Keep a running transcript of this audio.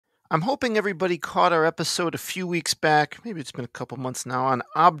I'm hoping everybody caught our episode a few weeks back, maybe it's been a couple months now, on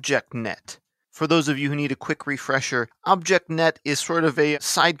ObjectNet. For those of you who need a quick refresher, ObjectNet is sort of a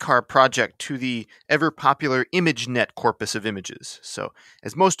sidecar project to the ever-popular ImageNet corpus of images. So,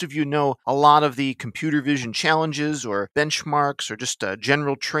 as most of you know, a lot of the computer vision challenges or benchmarks or just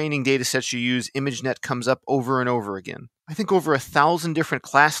general training datasets you use, ImageNet comes up over and over again. I think over 1,000 different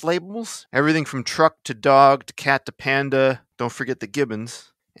class labels, everything from truck to dog to cat to panda, don't forget the gibbons.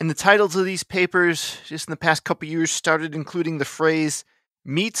 And the titles of these papers, just in the past couple years, started including the phrase,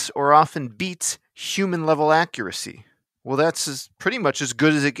 meets or often beats human-level accuracy. Well, that's pretty much as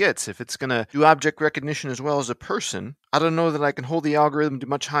good as it gets. If it's going to do object recognition as well as a person, I don't know that I can hold the algorithm to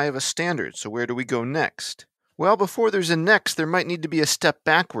much high of a standard, so where do we go next? Well, before there's a next, there might need to be a step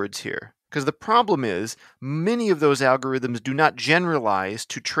backwards here. Because the problem is, many of those algorithms do not generalize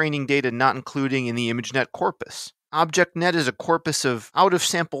to training data not including in the ImageNet corpus. ObjectNet is a corpus of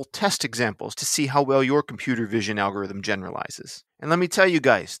out-of-sample test examples to see how well your computer vision algorithm generalizes. And let me tell you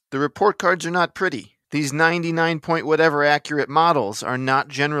guys, the report cards are not pretty. These 99 point whatever accurate models are not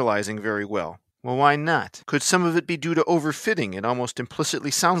generalizing very well. Well, why not? Could some of it be due to overfitting? It almost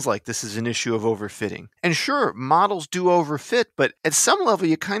implicitly sounds like this is an issue of overfitting. And sure, models do overfit, but at some level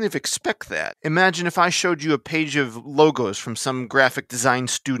you kind of expect that. Imagine if I showed you a page of logos from some graphic design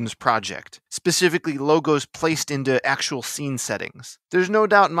student's project, specifically logos placed into actual scene settings. There's no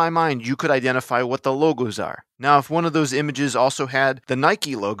doubt in my mind you could identify what the logos are. Now, if one of those images also had the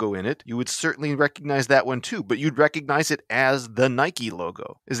Nike logo in it, you would certainly recognize that one too, but you'd recognize it as the Nike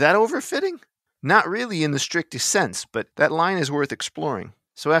logo. Is that overfitting? Not really in the strictest sense, but that line is worth exploring.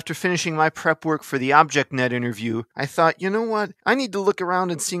 So after finishing my prep work for the ObjectNet interview, I thought, you know what? I need to look around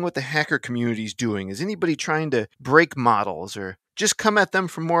and see what the hacker community's doing. Is anybody trying to break models or just come at them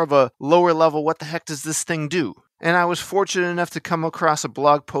from more of a lower level, what the heck does this thing do? And I was fortunate enough to come across a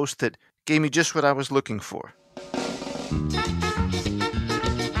blog post that gave me just what I was looking for.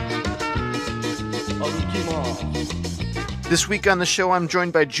 This week on the show, I'm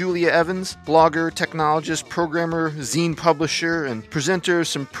joined by Julia Evans, blogger, technologist, programmer, zine publisher, and presenter of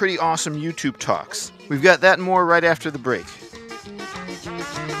some pretty awesome YouTube talks. We've got that and more right after the break.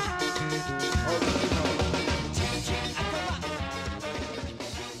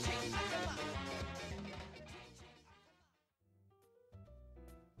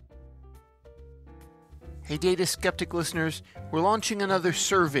 Hey Data Skeptic listeners, we're launching another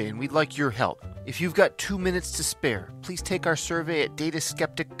survey and we'd like your help. If you've got 2 minutes to spare, please take our survey at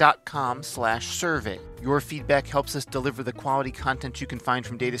dataskeptic.com/survey. Your feedback helps us deliver the quality content you can find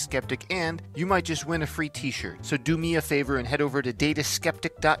from Data Skeptic, and you might just win a free t-shirt. So do me a favor and head over to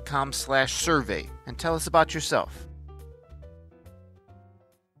dataskeptic.com/survey and tell us about yourself.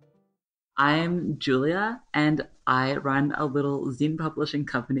 I'm Julia, and I run a little zine publishing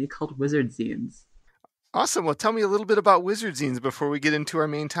company called Wizard Zines. Awesome. Well, tell me a little bit about Wizard Zines before we get into our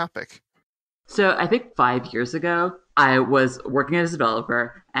main topic. So I think 5 years ago, I was working as a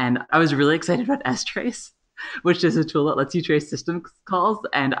developer, and I was really excited about strace, which is a tool that lets you trace system calls.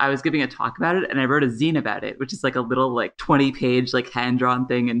 And I was giving a talk about it, and I wrote a zine about it, which is like a little 20-page hand-drawn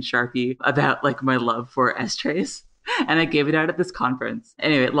thing in Sharpie about my love for strace. And I gave it out at this conference.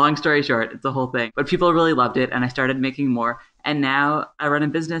 Anyway, long story short, it's a whole thing. But people really loved it, and I started making more. And now I run a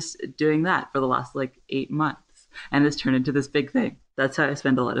business doing that for the last 8 months. And it's turned into this big thing. That's how I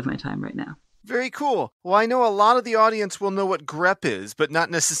spend a lot of my time right now. Very cool. Well, I know a lot of the audience will know what grep is, but not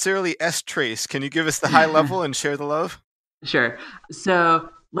necessarily strace. Can you give us the high level and share the love? Sure. So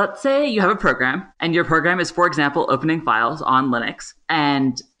let's say you have a program, and your program is, for example, opening files on Linux,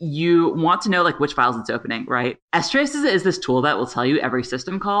 and you want to know which files it's opening, right? strace is this tool that will tell you every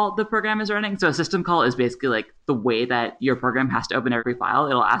system call the program is running. So a system call is basically the way that your program has to open every file.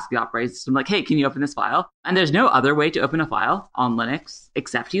 It'll ask the operating system hey, can you open this file? And there's no other way to open a file on Linux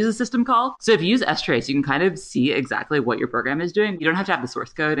except to use a system call. So if you use strace, you can kind of see exactly what your program is doing. You don't have to have the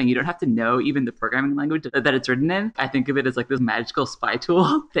source code, and you don't have to know even the programming language that it's written in. I think of it as this magical spy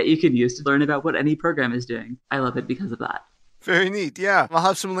tool that you can use to learn about what any program is doing. I love it because of that. Very neat. Yeah. I'll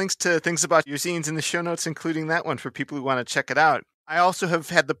have some links to things about your zines in the show notes, including that one for people who want to check it out. I also have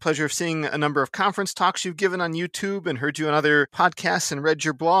had the pleasure of seeing a number of conference talks you've given on YouTube and heard you on other podcasts and read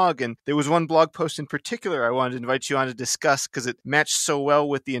your blog. And there was one blog post in particular I wanted to invite you on to discuss because it matched so well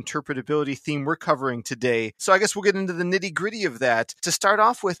with the interpretability theme we're covering today. So I guess we'll get into the nitty-gritty of that. To start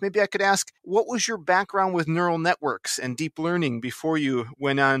off with, maybe I could ask, what was your background with neural networks and deep learning before you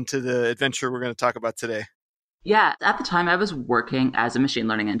went on to the adventure we're going to talk about today? Yeah, at the time I was working as a machine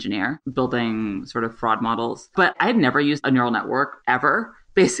learning engineer, building sort of fraud models, but I had never used a neural network ever.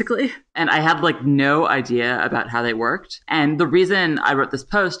 basically. And I had like no idea about how they worked. And the reason I wrote this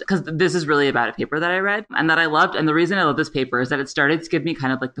post, because this is really about a paper that I read and that I loved. And the reason I love this paper is that it started to give me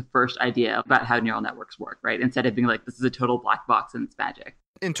kind of like the first idea about how neural networks work, right? Instead of being like, this is a total black box and it's magic.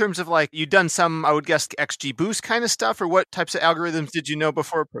 In terms of like, you've done some, I would guess, XGBoost kind of stuff, or what types of algorithms did you know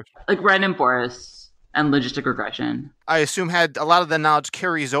before? Like random forests and logistic regression. I assume had a lot of the knowledge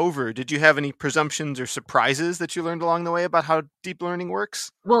carries over. Did you have any presumptions or surprises that you learned along the way about how deep learning works?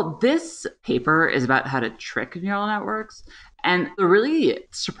 Well, this paper is about how to trick neural networks. And the really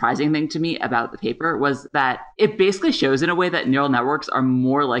surprising thing to me about the paper was that it basically shows in a way that neural networks are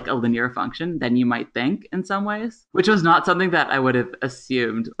more like a linear function than you might think in some ways, which was not something that I would have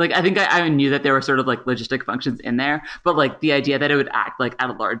assumed. Like, I think I knew that there were sort of like logistic functions in there, but like the idea that it would act like at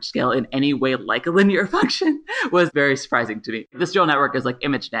a large scale in any way like a linear function was very surprising to me. This neural network is like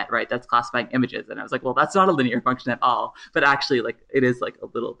ImageNet, right? That's classifying images. And I was like, well, that's not a linear function at all. But actually, like, it is like a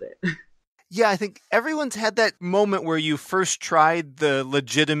little bit. Yeah, I think everyone's had that moment where you first tried the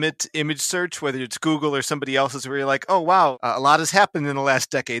legitimate image search, whether it's Google or somebody else's, where you're like, oh, wow, a lot has happened in the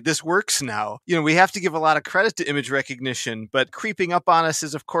last decade. This works now. You know, we have to give a lot of credit to image recognition, but creeping up on us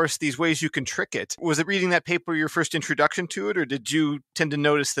is, of course, these ways you can trick it. Was it reading that paper your first introduction to it, or did you tend to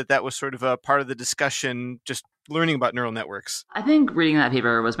notice that that was sort of a part of the discussion, just learning about neural networks? I think reading that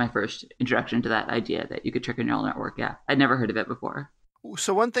paper was my first introduction to that idea that you could trick a neural network. Yeah, I'd never heard of it before.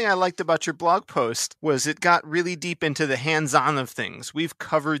 So one thing I liked about your blog post was it got really deep into the hands-on of things. We've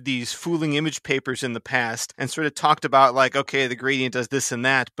covered these fooling image papers in the past and sort of talked about like, okay, the gradient does this and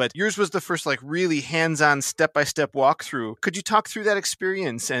that, but yours was the first like really hands-on step-by-step walkthrough. Could you talk through that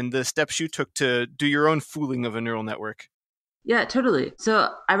experience and the steps you took to do your own fooling of a neural network? Yeah, totally.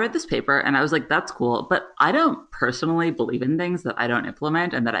 So I read this paper and I was like, that's cool. But I don't personally believe in things that I don't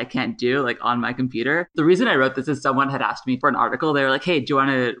implement and that I can't do like on my computer. The reason I wrote this is someone had asked me for an article. They were like, hey, do you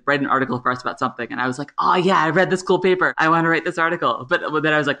want to write an article for us about something? And I was like, oh yeah, I read this cool paper. I want to write this article. But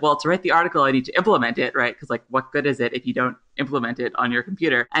then I was like, well, to write the article, I need to implement it, right? Because like, what good is it if you don't implement it on your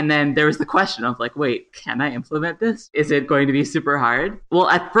computer? And then there was the question of like, wait, can I implement this? Is it going to be super hard? Well,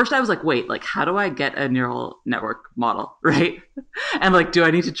 at first I was like, wait, like how do I get a neural network model, right? And like, do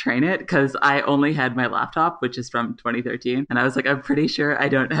I need to train it? Because I only had my laptop, which is from 2013. And I was like, I'm pretty sure I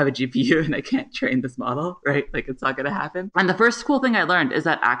don't have a GPU and I can't train this model, right? Like it's not going to happen. And the first cool thing I learned is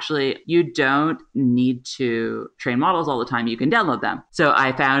that actually you don't need to train models all the time. You can download them. So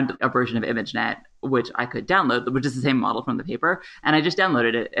I found a version of ImageNet which I could download, which is the same model from the paper. And I just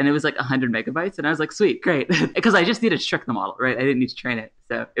downloaded it and it was like 100 megabytes. And I was like, sweet, great. Because I just needed to trick the model, right? I didn't need to train it.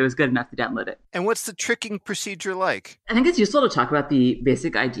 So it was good enough to download it. And what's the tricking procedure like? I think it's useful to talk about the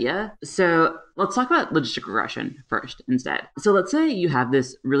basic idea. So let's talk about logistic regression first instead. So let's say you have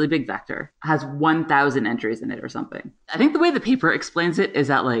this really big vector, has 1,000 entries in it or something. I think the way the paper explains it is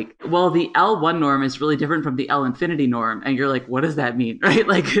that like, well, the L1 norm is really different from the L infinity norm. And you're like, what does that mean? Right?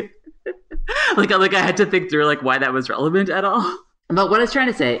 Like, like I had to think through like why that was relevant at all. But what I was trying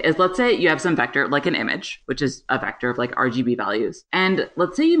to say is, let's say you have some vector, like an image, which is a vector of like RGB values. And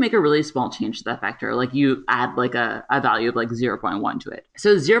let's say you make a really small change to that vector, like you add like a value of like 0.1 to it.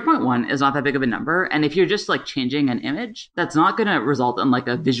 So 0.1 is not that big of a number. And if you're just like changing an image, that's not going to result in like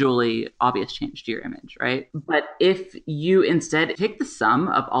a visually obvious change to your image, right? But if you instead take the sum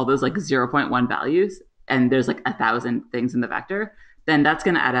of all those like 0.1 values, and there's like 1,000 things in the vector, then that's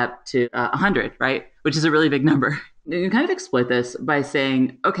going to add up to 100, right? Which is a really big number. You can kind of exploit this by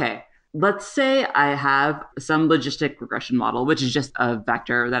saying, okay, let's say I have some logistic regression model, which is just a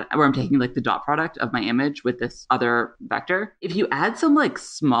vector where I'm taking like the dot product of my image with this other vector. If you add some like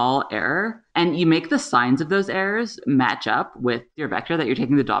small error and you make the signs of those errors match up with your vector that you're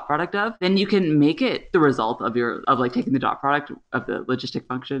taking the dot product of, then you can make it the result of like taking the dot product of the logistic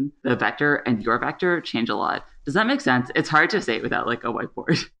function, the vector and your vector change a lot. Does that make sense? It's hard to say it without like a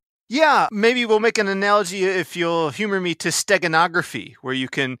whiteboard. Yeah, maybe we'll make an analogy, if you'll humor me, to steganography, where you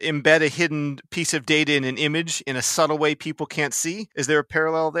can embed a hidden piece of data in an image in a subtle way people can't see. Is there a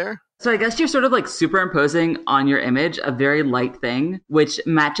parallel there? So I guess you're sort of like superimposing on your image a very light thing, which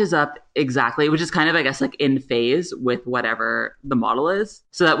matches up exactly, which is kind of, I guess, like in phase with whatever the model is.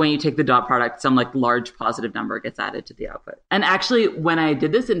 So that when you take the dot product, some like large positive number gets added to the output. And actually, when I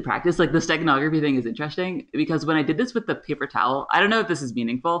did this in practice, like the steganography thing is interesting because when I did this with the paper towel, I don't know if this is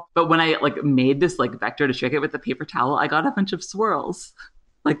meaningful, but when I like made this like vector to trick it with the paper towel, I got a bunch of swirls.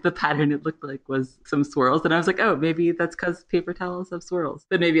 Like the pattern it looked like was some swirls. And I was like, oh, maybe that's because paper towels have swirls.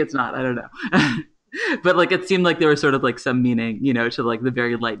 But maybe it's not. I don't know. But like it seemed like there was sort of like some meaning, to like the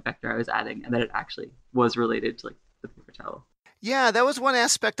very light vector I was adding and that it actually was related to like the paper towel. Yeah, that was one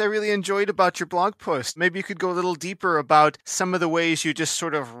aspect I really enjoyed about your blog post. Maybe you could go a little deeper about some of the ways you just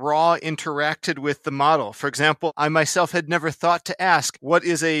sort of raw interacted with the model. For example, I myself had never thought to ask, what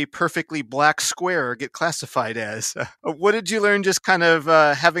is a perfectly black square get classified as? What did you learn just kind of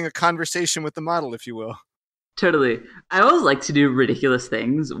having a conversation with the model, if you will? Totally. I always like to do ridiculous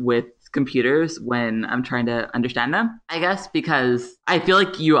things with computers when I'm trying to understand them, I guess, because I feel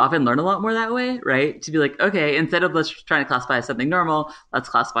like you often learn a lot more that way, right? To be like, okay, instead of let's trying to classify something normal, let's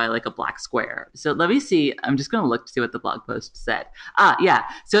classify like a black square. So let me see. I'm just going to look to see what the blog post said. Yeah.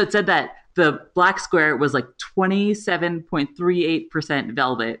 So it said that the black square was like 27.38%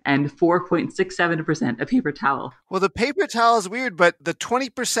 velvet and 4.67% a paper towel. Well, the paper towel is weird, but the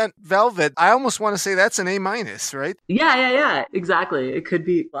 20% velvet, I almost want to say that's an A minus, right? Yeah, exactly. It could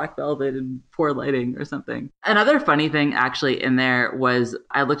be black velvet and poor lighting or something. Another funny thing actually in there was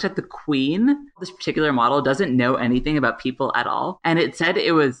I looked at the queen. This particular model doesn't know anything about people at all. And it said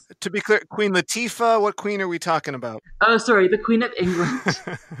it was, To be clear, Queen Latifah, what queen are we talking about? oh, sorry, the Queen of England.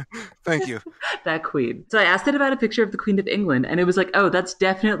 Thank you. That queen. So I asked it about a picture of the Queen of England, and it was like, oh, that's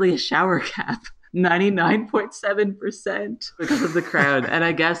definitely a shower cap. 99.7% because of the crowd. And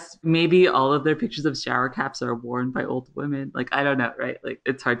I guess maybe all of their pictures of shower caps are worn by old women. Like, I don't know, right? Like,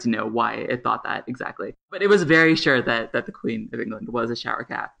 it's hard to know why it thought that exactly. But it was very sure that the Queen of England was a shower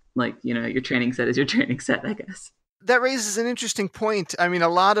cap. Like, you know, your training set is your training set, I guess. That raises an interesting point. I mean, a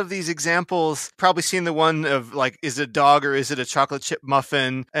lot of these examples, probably seen the one of like, is it a dog or is it a chocolate chip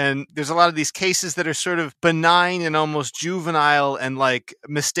muffin? And there's a lot of these cases that are sort of benign and almost juvenile and like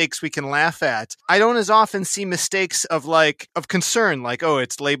mistakes we can laugh at. I don't as often see mistakes of concern, like, oh,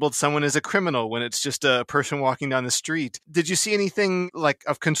 it's labeled someone as a criminal when it's just a person walking down the street. Did you see anything like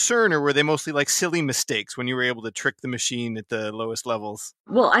of concern, or were they mostly like silly mistakes when you were able to trick the machine at the lowest levels?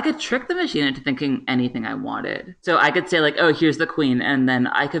 Well, I could trick the machine into thinking anything I wanted. So I could say like, oh, here's the queen. And then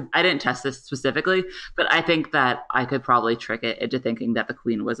I didn't test this specifically, but I think that I could probably trick it into thinking that the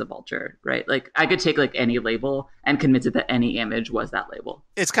queen was a vulture, right? Like I could take like any label and convince it that any image was that label.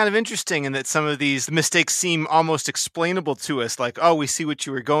 It's kind of interesting in that some of these mistakes seem almost explainable to us, like, oh, we see what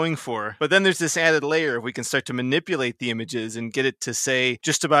you were going for. But then there's this added layer if we can start to manipulate the images and get it to say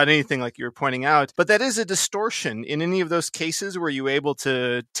just about anything like you were pointing out. But that is a distortion. In any of those cases, were you able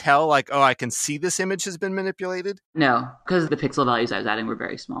to tell like, oh, I can see this image has been manipulated? No, because the pixel values I was adding were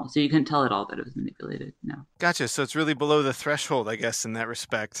very small. So you couldn't tell at all that it was manipulated. No. Gotcha. So it's really below the threshold, I guess, in that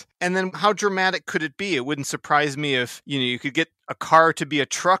respect. And then how dramatic could it be? It wouldn't surprise me if, you could get a car to be a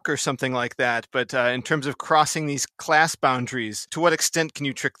truck or something like that. But in terms of crossing these class boundaries, to what extent can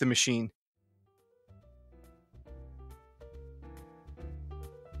you trick the machine?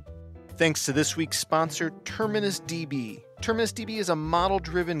 Thanks to this week's sponsor, Terminus DB. Terminus DB is a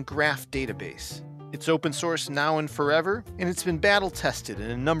model-driven graph database. It's open source now and forever, and it's been battle tested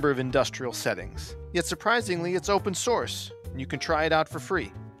in a number of industrial settings. Yet surprisingly, it's open source, and you can try it out for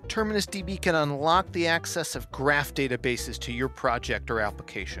free. Terminus DB can unlock the access of graph databases to your project or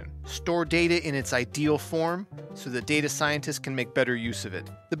application. Store data in its ideal form so that data scientists can make better use of it.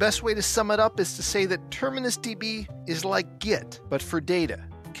 The best way to sum it up is to say that Terminus DB is like Git, but for data.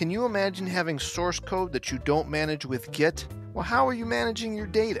 Can you imagine having source code that you don't manage with Git? Well, how are you managing your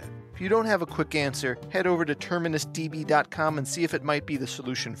data? If you don't have a quick answer, head over to terminusdb.com and see if it might be the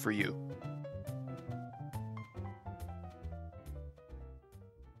solution for you.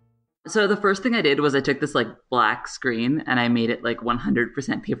 So the first thing I did was I took this like black screen and I made it like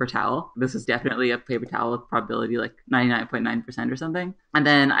 100% paper towel. This is definitely a paper towel with probability like 99.9% or something. And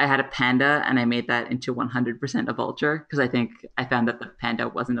then I had a panda and I made that into 100% a vulture because I found that the panda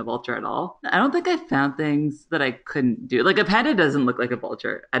wasn't a vulture at all. I don't think I found things that I couldn't do. Like a panda doesn't look like a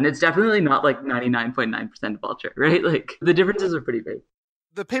vulture and it's definitely not like 99.9% vulture, right? Like the differences are pretty big.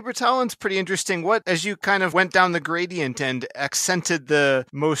 The paper towel one's pretty interesting. What, as you kind of went down the gradient and accented the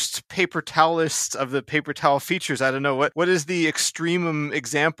most paper towelist of the paper towel features, I don't know, what is the extremum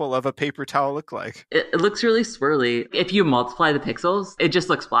example of a paper towel look like? It looks really swirly. If you multiply the pixels, it just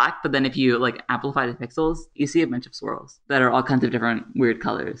looks black. But then if you like amplify the pixels, you see a bunch of swirls that are all kinds of different weird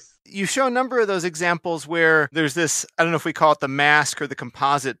colors. You show a number of those examples where there's this, I don't know if we call it the mask or the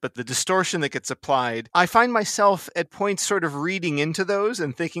composite, but the distortion that gets applied. I find myself at points sort of reading into those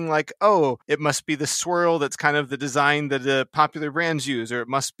and thinking like, oh, it must be the swirl that's kind of the design that the popular brands use, or it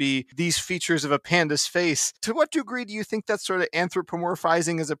must be these features of a panda's face. To what degree do you think that sort of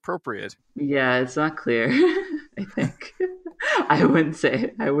anthropomorphizing is appropriate? Yeah, it's not clear, I think. I would not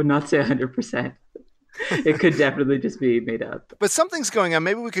say 100%. It could definitely just be made up. But something's going on.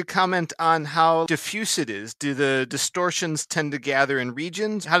 Maybe we could comment on how diffuse it is. Do the distortions tend to gather in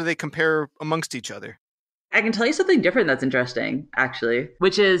regions? How do they compare amongst each other? I can tell you something different that's interesting, actually,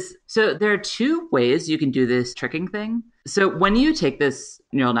 which is so there are two ways you can do this tricking thing. So when you take this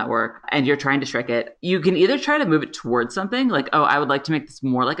neural network and you're trying to trick it, you can either try to move it towards something like, oh, I would like to make this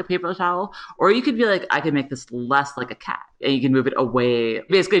more like a paper towel, or you could be like, I could make this less like a cat. And you can move it away,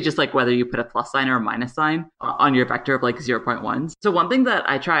 basically just like whether you put a plus sign or a minus sign on your vector of like 0.1s. So one thing that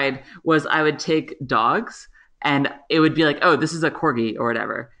I tried was I would take dogs and it would be like, oh, this is a corgi or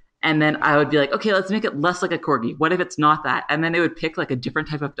whatever. And then I would be like, okay, let's make it less like a corgi. What if it's not that? And then it would pick like a different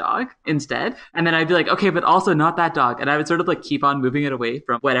type of dog instead. And then I'd be like, okay, but also not that dog. And I would sort of like keep on moving it away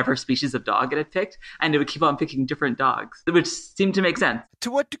from whatever species of dog it had picked. And it would keep on picking different dogs, which seemed to make sense. To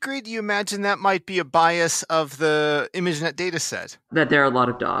what degree do you imagine that might be a bias of the ImageNet data set? That there are a lot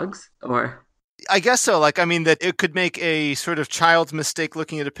of dogs or... I guess so. Like, I mean, that it could make a sort of child's mistake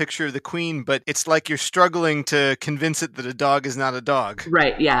looking at a picture of the queen, but it's like you're struggling to convince it that a dog is not a dog.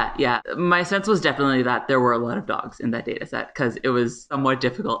 Right. Yeah. Yeah. My sense was definitely that there were a lot of dogs in that data set because it was somewhat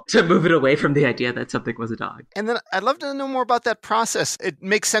difficult to move it away from the idea that something was a dog. And then I'd love to know more about that process. It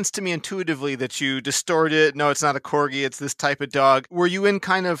makes sense to me intuitively that you distort it. No, it's not a corgi. It's this type of dog. Were you in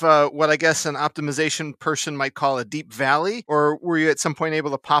kind of what I guess an optimization person might call a deep valley? Or were you at some point able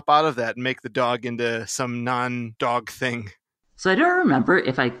to pop out of that and make the dog into some non-dog thing? So I don't remember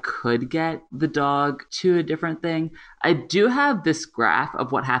if I could get the dog to a different thing. I do have this graph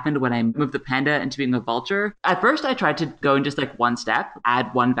of what happened when I moved the panda into being a vulture. At first, I tried to go in just like one step,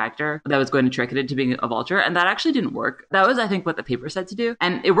 add one vector that was going to trick it into being a vulture, and that actually didn't work. That was, I think, what the paper said to do.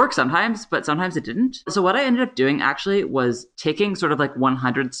 And it worked sometimes, but sometimes it didn't. So what I ended up doing actually was taking sort of like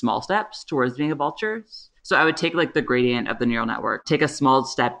 100 small steps towards being a vulture. So I would take like the gradient of the neural network, take a small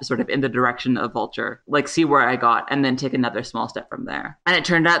step sort of in the direction of vulture, like see where I got, and then take another small step from there. And it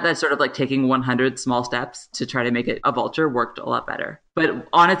turned out that sort of like taking 100 small steps to try to make it a vulture worked a lot better. But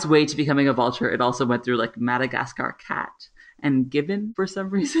on its way to becoming a vulture, it also went through like Madagascar cat and gibbon for some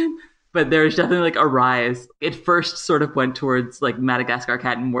reason. But there's definitely like a rise. It first sort of went towards like Madagascar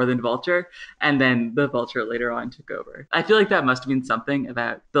cat more than vulture, and then the vulture later on took over. I feel like that must mean something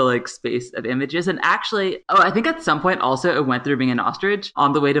about the like space of images. And actually, I think at some point also it went through being an ostrich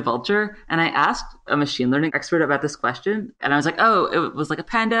on the way to vulture. And I asked a machine learning expert about this question, and I was like, oh, it was like a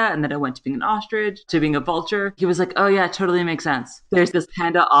panda, and then it went to being an ostrich to being a vulture. He was like, oh yeah, totally makes sense. There's this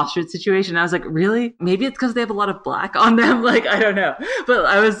panda ostrich situation. I was like, really? Maybe it's because they have a lot of black on them. Like, I don't know. But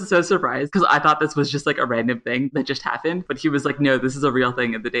I was so surprised because I thought this was just like a random thing that just happened. But he was like, no, this is a real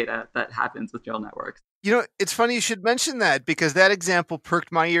thing in the data that happens with neural networks. You know, it's funny you should mention that because that example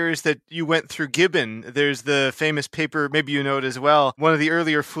perked my ears that you went through gibbon. There's the famous paper, maybe you know it as well, one of the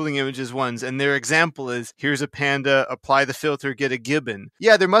earlier fooling images ones, and their example is, here's a panda, apply the filter, get a gibbon.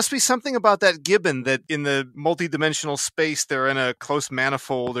 Yeah, there must be something about that gibbon that in the multi-dimensional space, they're in a close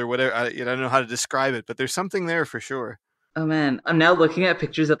manifold or whatever. I don't know how to describe it, but there's something there for sure. Oh man, I'm now looking at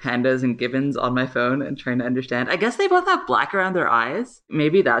pictures of pandas and gibbons on my phone and trying to understand. I guess they both have black around their eyes.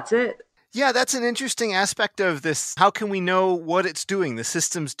 Maybe that's it. Yeah, that's an interesting aspect of this. How can we know what it's doing? The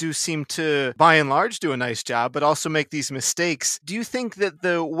systems do seem to, by and large, do a nice job, but also make these mistakes. Do you think that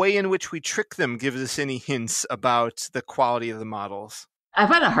the way in which we trick them gives us any hints about the quality of the models? I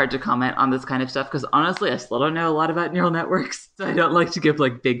find it hard to comment on this kind of stuff because honestly, I still don't know a lot about neural networks. So I don't like to give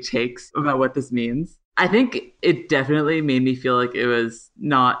like big takes about what this means. I think it definitely made me feel like it was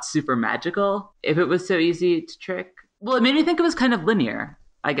not super magical if it was so easy to trick. Well, it made me think it was kind of linear,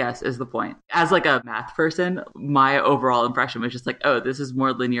 I guess, is the point. As like a math person, my overall impression was just like, oh, this is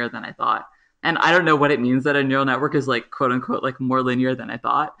more linear than I thought. And I don't know what it means that a neural network is like, quote unquote, like more linear than I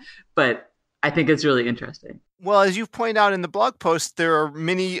thought. But I think it's really interesting. Well, as you point out in the blog post, there are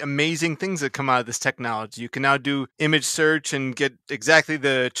many amazing things that come out of this technology. You can now do image search and get exactly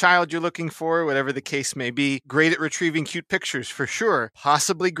the child you're looking for, whatever the case may be. Great at retrieving cute pictures, for sure.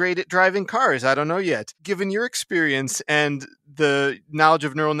 Possibly great at driving cars. I don't know yet. Given your experience and the knowledge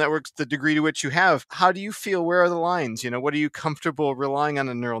of neural networks, the degree to which you have, how do you feel? Where are the lines? What are you comfortable relying on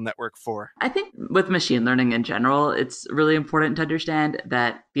a neural network for? I think with machine learning in general, it's really important to understand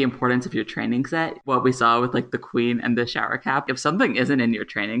that the importance of your training set, what we saw with like the queen and the shower cap, if something isn't in your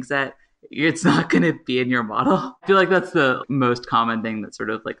training set, it's not going to be in your model. I feel like that's the most common thing that sort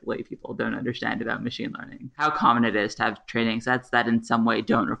of like lay people don't understand about machine learning. How common it is to have training sets that in some way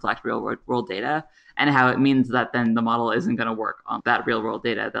don't reflect real world data, and how it means that then the model isn't going to work on that real world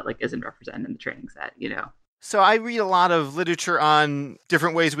data that like isn't represented in the training set, So I read a lot of literature on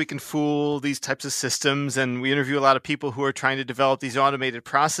different ways we can fool these types of systems, and we interview a lot of people who are trying to develop these automated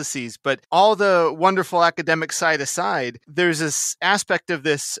processes. But all the wonderful academic side aside, there's this aspect of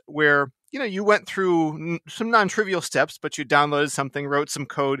this where you went through some non-trivial steps, but you downloaded something, wrote some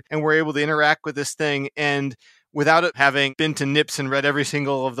code, and were able to interact with this thing. And without it having been to NIPS and read every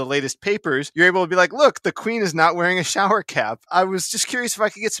single of the latest papers, you're able to be like, look, the queen is not wearing a shower cap. I was just curious if I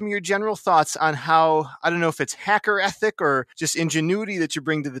could get some of your general thoughts on how, I don't know if it's hacker ethic or just ingenuity that you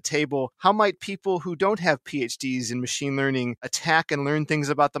bring to the table. How might people who don't have PhDs in machine learning attack and learn things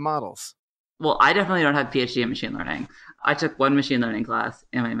about the models? Well, I definitely don't have a PhD in machine learning. I took one machine learning class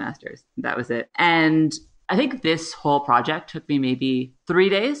in my master's. That was it. And I think this whole project took me maybe 3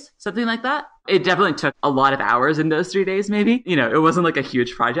 days, something like that. It definitely took a lot of hours in those 3 days, maybe. It wasn't like a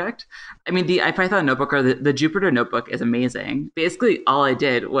huge project. I mean, the IPython notebook or the Jupyter notebook is amazing. Basically, all I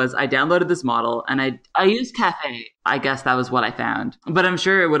did was I downloaded this model and I used Caffe. I guess that was what I found. But I'm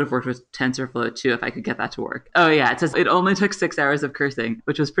sure it would have worked with TensorFlow too if I could get that to work. Oh yeah, it says it only took 6 hours of cursing,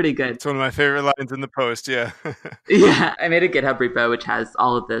 which was pretty good. It's one of my favorite lines in the post, yeah. Yeah, I made a GitHub repo which has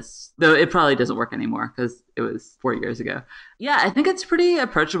all of this, though it probably doesn't work anymore because it was 4 years ago. Yeah, I think it's pretty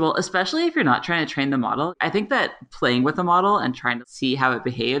approachable, especially if you're not trying to train the model. I think that playing with the model and trying to see how it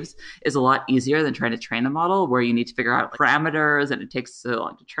behaves is a lot easier than trying to train the model, where you need to figure out parameters and it takes so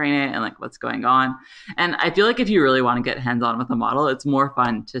long to train it and what's going on. And I feel like if you really want to get hands-on with the model, it's more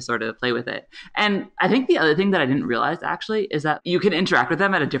fun to sort of play with it. And I think the other thing that I didn't realize actually is that you can interact with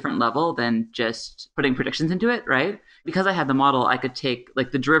them at a different level than just putting predictions into it, right? Because I had the model, I could take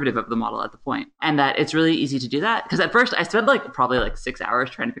the derivative of the model at the point, and that it's really easy to do that. Because at first I spent probably 6 hours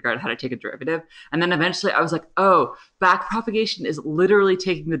trying to figure out how to take a derivative. And then eventually I was like, oh, backpropagation is literally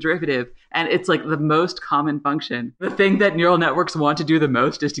taking the derivative. And it's the most common function. The thing that neural networks want to do the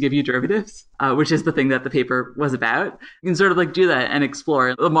most is to give you derivatives, which is the thing that the paper was about. You can sort of do that and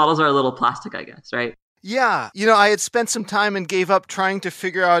explore. The models are a little plastic, I guess, right? Yeah. I had spent some time and gave up trying to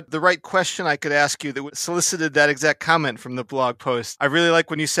figure out the right question I could ask you that solicited that exact comment from the blog post. I really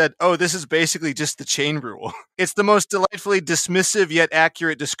like when you said, oh, this is basically just the chain rule. It's the most delightfully dismissive yet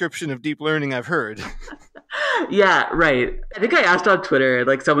accurate description of deep learning I've heard. Yeah, right. I think I asked on Twitter,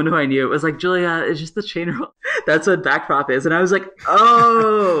 someone who I knew, it was Julia, it's just the chain rule. That's what backprop is. And I was like,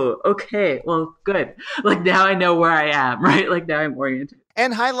 oh, okay, well, good. Now I know where I am, right? Now I'm oriented.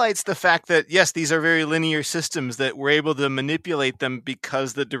 And highlights the fact that, yes, these are very linear systems that we're able to manipulate them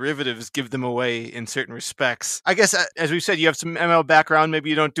because the derivatives give them away in certain respects. I guess, as we said, you have some ML background. Maybe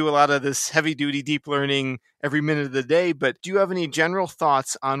you don't do a lot of this heavy-duty deep learning every minute of the day, but do you have any general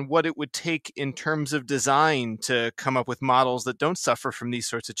thoughts on what it would take in terms of design to come up with models that don't suffer from these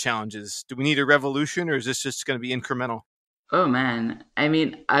sorts of challenges? Do we need a revolution, or is this just going to be incremental? Oh, man. I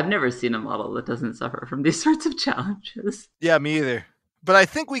mean, I've never seen a model that doesn't suffer from these sorts of challenges. Yeah, me either. But I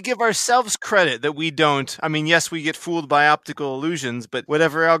think we give ourselves credit that we don't. I mean, yes, we get fooled by optical illusions, but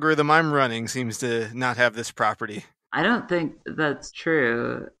whatever algorithm I'm running seems to not have this property. I don't think that's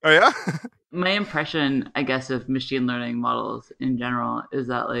true. Oh, yeah? My impression, I guess, of machine learning models in general is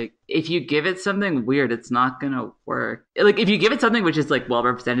that, if you give it something weird, it's not going to work. If you give it something which is, well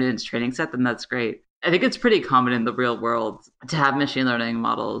represented in its training set, then that's great. I think it's pretty common in the real world to have machine learning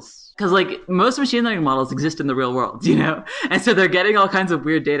models. Because, most machine learning models exist in the real world, And so they're getting all kinds of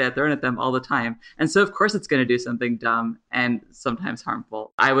weird data thrown at them all the time. And so, of course, it's going to do something dumb and sometimes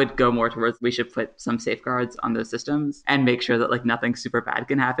harmful. I would go more towards we should put some safeguards on those systems and make sure that, nothing super bad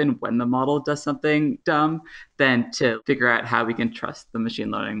can happen when the model does something dumb than to figure out how we can trust the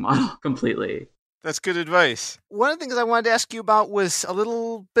machine learning model completely. That's good advice. One of the things I wanted to ask you about was a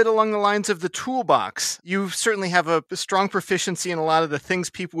little bit along the lines of the toolbox. You certainly have a strong proficiency in a lot of the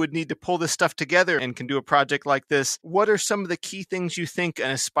things people would need to pull this stuff together and can do a project like this. What are some of the key things you think an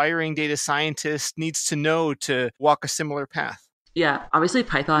aspiring data scientist needs to know to walk a similar path? Yeah, obviously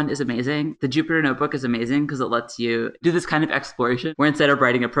Python is amazing. The Jupyter Notebook is amazing because it lets you do this kind of exploration where instead of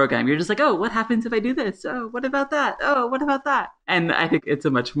writing a program, you're just oh, what happens if I do this? Oh, what about that? Oh, what about that? And I think it's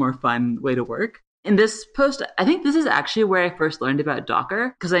a much more fun way to work. In this post, I think this is actually where I first learned about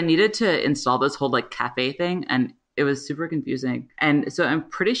Docker because I needed to install this whole Caffe thing and it was super confusing. And so I'm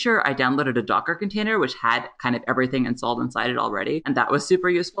pretty sure I downloaded a Docker container, which had kind of everything installed inside it already. And that was super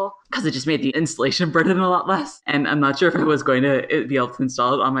useful because it just made the installation burden a lot less. And I'm not sure if I was going to be able to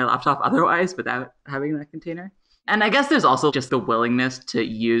install it on my laptop otherwise without having that container. And I guess there's also just the willingness to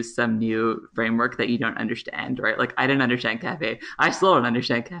use some new framework that you don't understand, right? I didn't understand Caffe. I still don't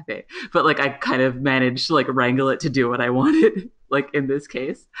understand Caffe. But I kind of managed to wrangle it to do what I wanted, in this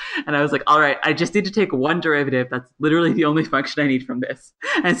case. And I was all right, I just need to take one derivative. That's literally the only function I need from this.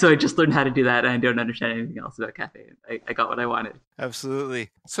 And so I just learned how to do that and I don't understand anything else about Caffe. I got what I wanted.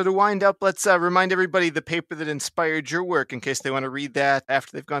 Absolutely. So to wind up, let's remind everybody the paper that inspired your work in case they want to read that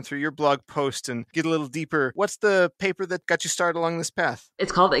after they've gone through your blog post and get a little deeper. What's the paper that got you started along this path?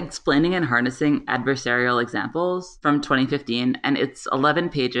 It's called Explaining and Harnessing Adversarial Examples from 2015, and it's 11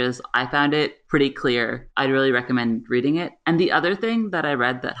 pages. I found it pretty clear. I'd really recommend reading it. And the other thing that I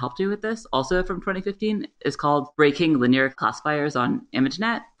read that helped me with this, also from 2015, is called Breaking Linear Classifiers on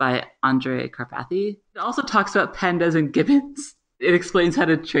ImageNet by Andre Karpathy. It also talks about pandas and gibbons. It explains how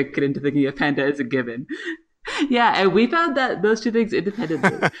to trick it into thinking a panda is a gibbon. Yeah, and we found that those two things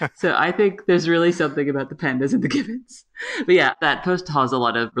independently. So I think there's really something about the pandas and the gibbons. But yeah, that post has a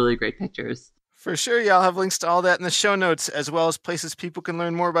lot of really great pictures. For sure, yeah, I'll have links to all that in the show notes, as well as places people can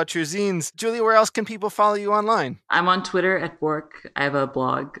learn more about your zines. Julia, where else can people follow you online? I'm on Twitter at Bork. I have a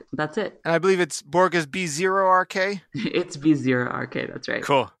blog. That's it. And I believe it's Borg is B0RK? It's B0RK, that's right.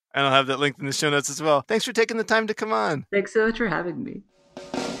 Cool. And I'll have that linked in the show notes as well. Thanks for taking the time to come on. Thanks so much for having me.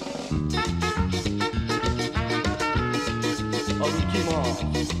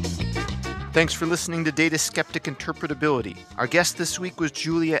 Thanks for listening to Data Skeptic Interpretability. Our guest this week was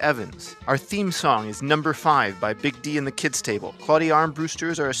Julia Evans. Our theme song is Number 5 by Big D and the Kids Table. Claudia Armbruster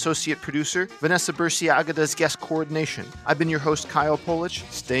is our associate producer. Vanessa Burciaga does guest coordination. I've been your host, Kyle Polich.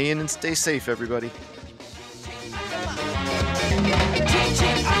 Stay in and stay safe, everybody.